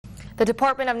The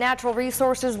Department of Natural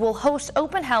Resources will host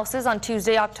open houses on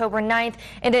Tuesday, October 9th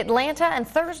in Atlanta and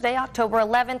Thursday, October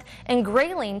 11th in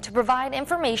Grayling to provide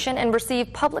information and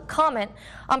receive public comment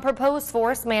on proposed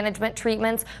forest management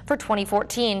treatments for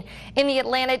 2014. In the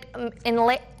Atlanta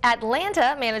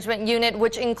Management Unit,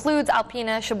 which includes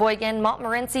Alpena, Sheboygan,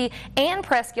 Montmorency, and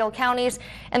Presque Isle counties,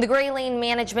 and the Grayling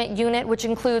Management Unit, which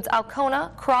includes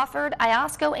Alcona, Crawford,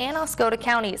 Iosco, and Oscoda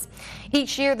counties.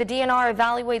 Each year, the DNR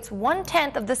evaluates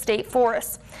 1/10 of the state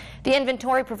forests. The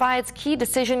inventory provides key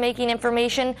decision-making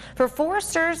information for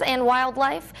foresters and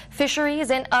wildlife,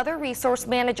 fisheries, and other resource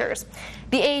managers.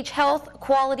 The age, health,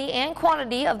 quality, and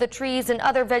quantity of the trees and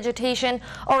other vegetation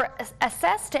are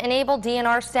assessed to enable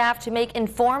DNR staff to make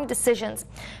informed decisions.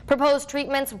 Proposed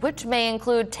treatments, which may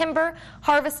include timber,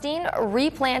 harvesting,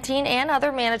 replanting, and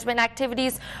other management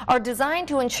activities, are designed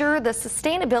to ensure the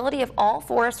sustainability of all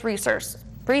forest resources.